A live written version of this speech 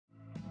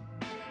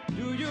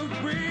you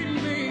read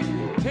me?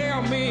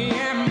 Tell me,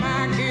 am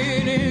I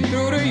getting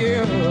through to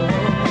you?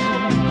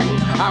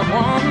 I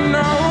want to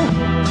know,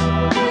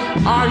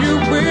 are you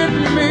with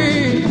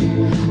me?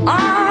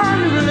 Are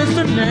you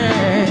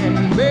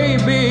listening?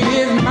 Baby,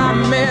 is my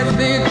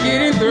message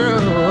getting through?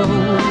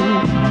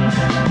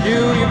 Do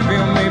you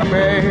feel me,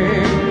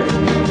 baby?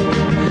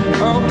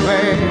 Oh,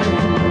 baby,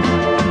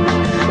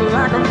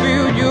 like I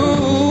feel you.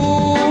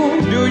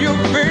 Do you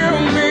feel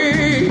me?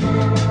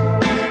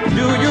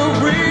 Do you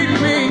read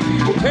me?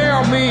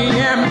 Tell me,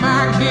 am I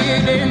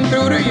getting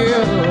through to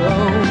you?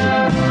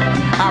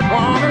 I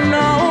wanna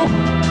know,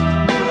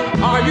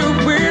 are you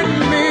with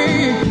me?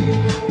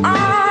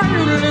 Are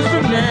you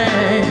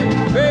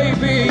listening?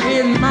 Baby,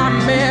 is my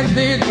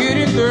message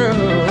getting through?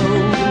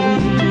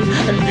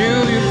 Do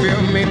you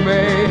feel me,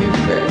 baby?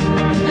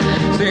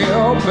 Say,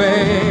 oh,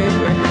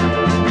 baby,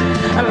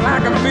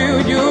 like I feel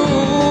you.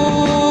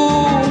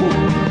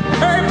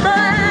 Hey,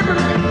 baby.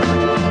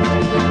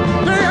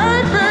 Say,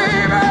 hey,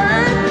 baby.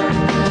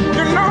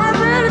 You know I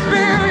really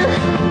feel you.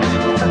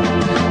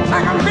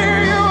 Like I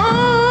feel you.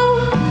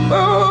 Oh,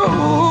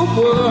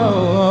 oh,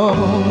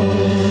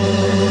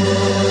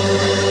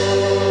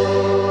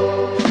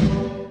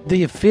 oh. Do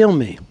you feel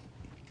me?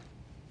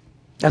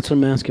 That's what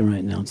I'm asking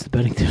right now. It's the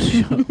Bennington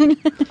Show.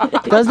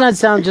 Doesn't that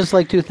sound just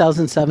like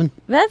 2007?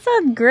 That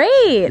sounds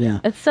great.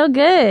 Yeah. It's so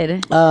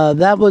good.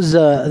 That was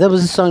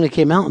a song that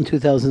came out in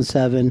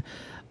 2007,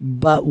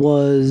 but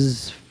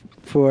was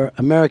for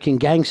American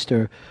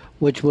Gangster,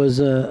 which was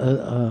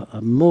a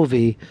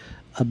movie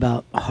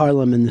about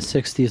Harlem in the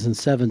 60s and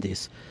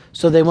 70s.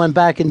 So they went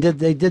back and did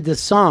this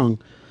song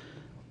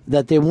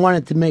that they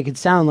wanted to make it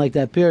sound like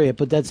that period,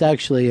 but that's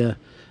actually a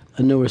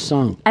newer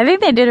song. I think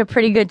they did a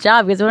pretty good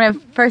job because when I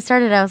first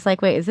started, I was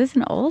like, wait, is this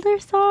an older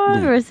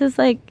song or is this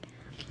like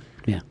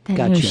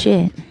that new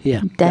shit?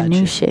 Yeah. That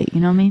new shit, you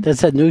know what I mean?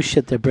 That's that new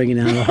shit they're bringing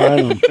out of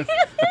Harlem.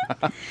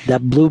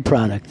 That blue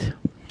product.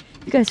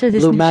 You guys heard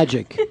this Blue new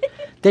magic.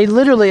 They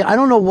literally, I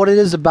don't know what it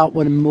is about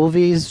when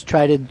movies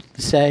try to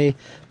say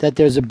that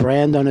there's a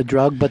brand on a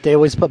drug, but they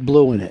always put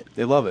blue in it.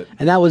 They love it.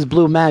 And that was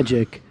Blue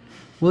Magic.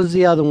 What was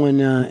the other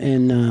one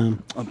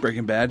in...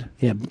 Breaking Bad?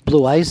 Yeah,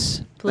 Blue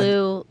Ice.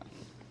 Blue...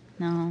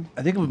 No.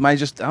 I think it might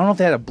just... I don't know if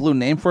they had a blue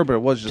name for it, but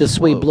it was just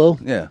Sweet Blue?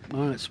 Yeah.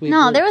 All right, Sweet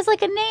No, Blue. there was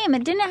like a name.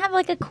 It didn't have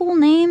like a cool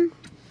name.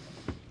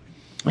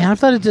 Yeah, I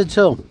thought it did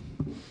too.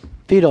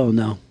 Vito,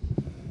 no.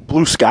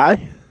 Blue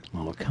Sky?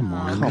 Oh, come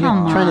on. Come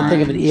I'm trying to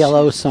think of an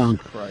ELO song.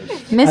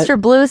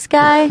 Mr. Blue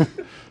Sky?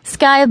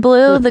 Sky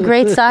Blue, the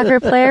great soccer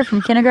player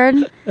from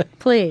kindergarten?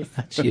 Please.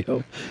 That's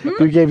you.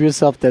 You gave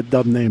yourself that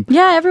dumb name.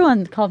 Yeah,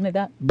 everyone called me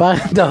that.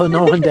 But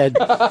no one did.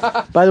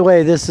 By the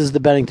way, this is the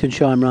Bennington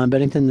Show. I'm Ron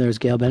Bennington. There's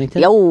Gail Bennington.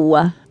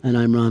 Yo. And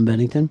I'm Ron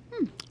Bennington.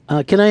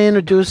 Can I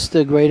introduce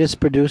the greatest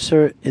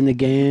producer in the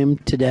game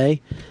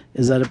today?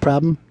 Is that a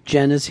problem?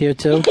 Jen is here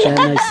too. Jen,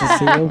 nice to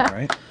see you. All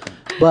right.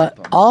 But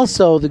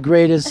also the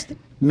greatest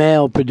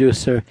male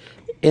producer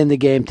in the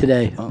game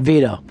today,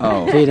 Vito.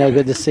 Oh. Vito,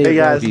 good to see you. Hey,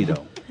 guys.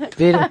 Vito.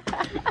 Vito.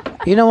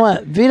 You know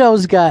what?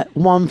 Vito's got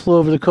one flew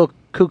over the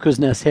cuckoo's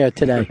nest hair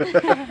today.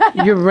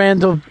 You're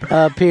Randall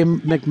P.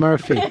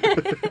 McMurphy.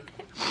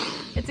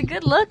 It's a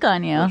good look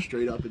on you.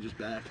 Straight up and just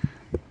back.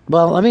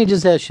 Well, let me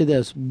just ask you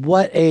this.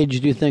 What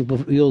age do you think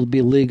you'll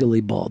be legally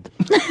bald?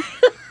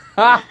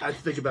 I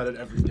think about it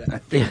every day. I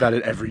think about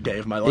it every day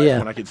of my life. Yeah.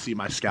 When I can see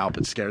my scalp,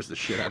 it scares the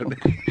shit out of me.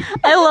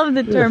 I love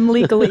the term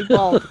legally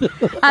bald.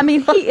 I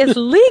mean, he is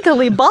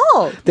legally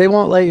bald. They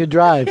won't let you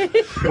drive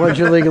once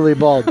you're legally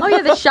bald. Oh,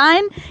 yeah, the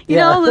shine. You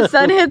know, the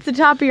sun hits the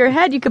top of your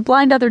head. You could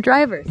blind other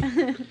drivers.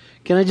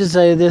 Can I just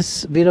say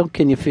this, Vito?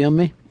 Can you feel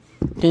me?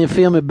 Can you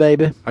feel me,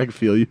 baby? I can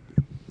feel you.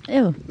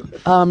 Ew.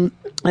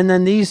 And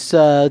then these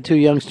two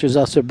youngsters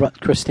also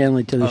brought Chris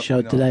Stanley to the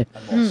show today.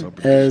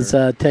 As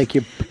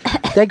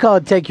they call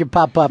it take your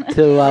pop up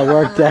to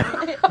work day.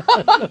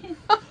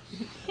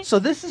 So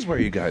this is where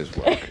you guys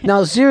work.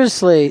 Now,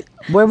 seriously,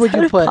 where would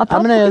you put?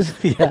 I'm going to ask.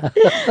 Yeah,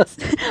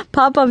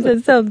 Pop-up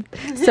said,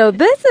 so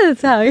this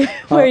is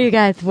where you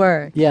guys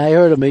work. yeah, I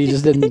heard him. He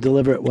just didn't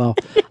deliver it well.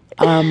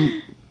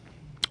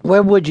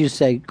 Where would you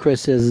say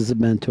Chris is as a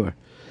mentor?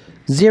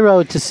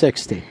 0 to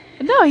 60.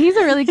 No, he's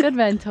a really good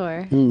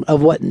mentor.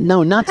 Of what?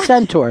 No, not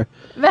centaur.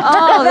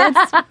 Oh,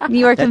 that's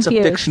you are That's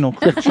confused. a fictional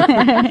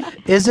creature.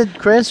 Is it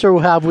Chris,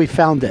 or have we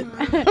found it?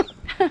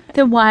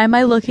 Then why am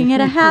I looking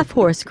at a half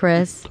horse,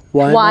 Chris?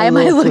 Why am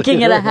I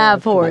looking at a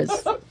half horse?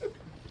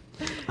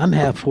 I'm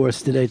half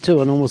hoarse today too.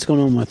 I don't know what's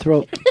going on in my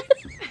throat.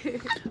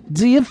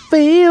 Do you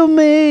feel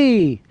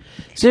me?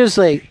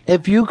 Seriously,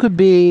 if you could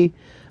be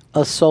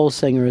a soul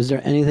singer, is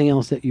there anything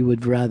else that you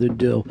would rather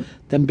do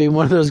than be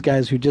one of those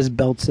guys who just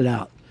belts it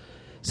out?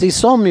 See,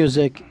 soul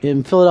music,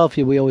 in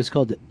Philadelphia, we always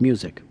called it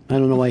music. I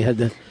don't know why you had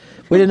to...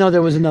 We didn't know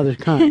there was another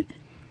kind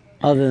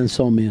other than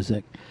soul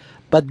music.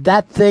 But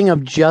that thing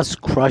of just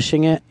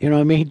crushing it, you know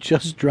what I mean?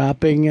 Just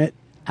dropping it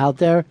out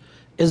there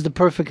is the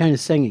perfect kind of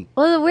singing.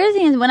 Well, the weird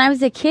thing is, when I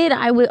was a kid,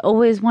 I would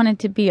always wanted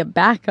to be a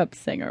backup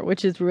singer,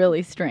 which is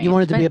really strange. You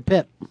wanted to be a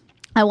pip.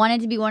 I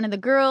wanted to be one of the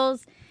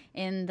girls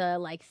in the,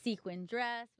 like, sequin dress.